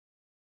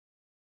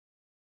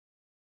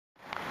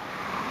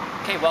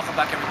Okay, welcome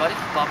back everybody,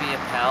 Bobby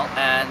Appel,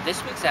 and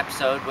this week's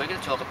episode we're going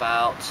to talk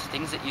about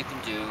things that you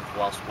can do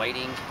whilst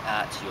waiting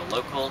at your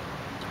local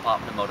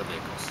Department of Motor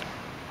Vehicles.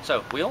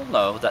 So we all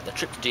know that the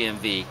trip to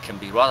DMV can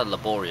be rather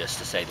laborious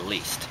to say the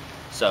least.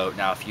 So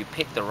now if you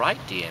pick the right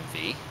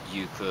DMV,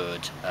 you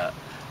could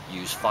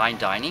use fine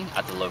dining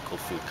at the local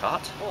food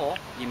cart, or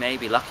you may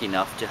be lucky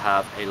enough to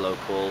have a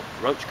local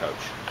roach coach.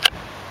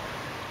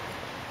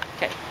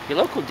 Okay, your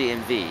local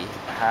DMV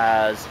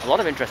has a lot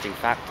of interesting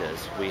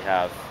factors. We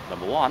have,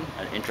 number one,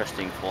 an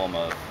interesting form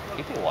of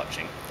people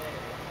watching.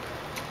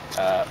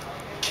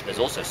 There's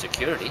also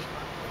security.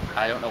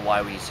 I don't know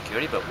why we need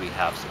security, but we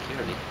have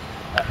security.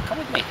 Come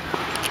with me.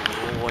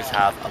 We always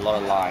have a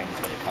lot of lines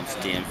when it comes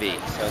to DMV.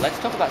 So let's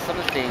talk about some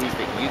of the things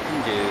that you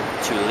can do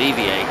to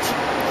alleviate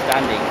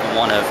standing in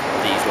one of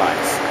these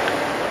lines.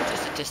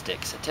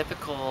 Statistics. A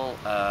typical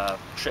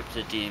trip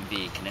to the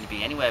DMV can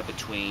be anywhere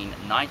between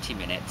 90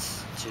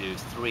 minutes to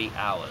 3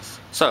 hours.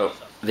 So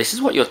this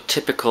is what your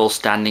typical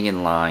standing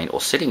in line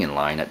or sitting in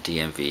line at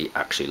DMV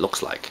actually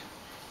looks like.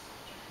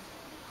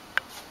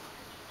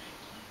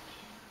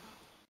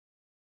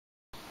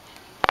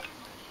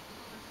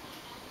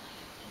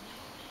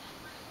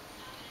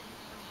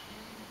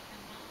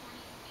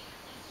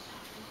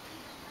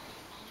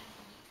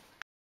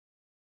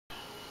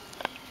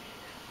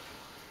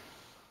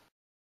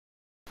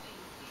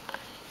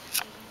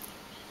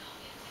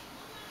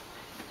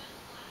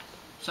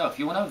 So if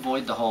you want to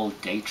avoid the whole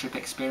day trip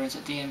experience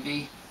at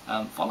DMV,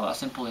 follow our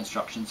simple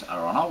instructions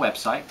are on our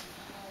website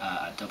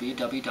at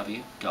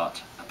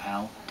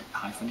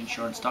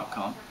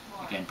www.appel-insurance.com.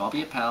 Again,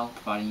 Bobby Appel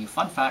providing you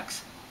fun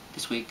facts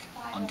this week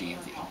on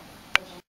DMV.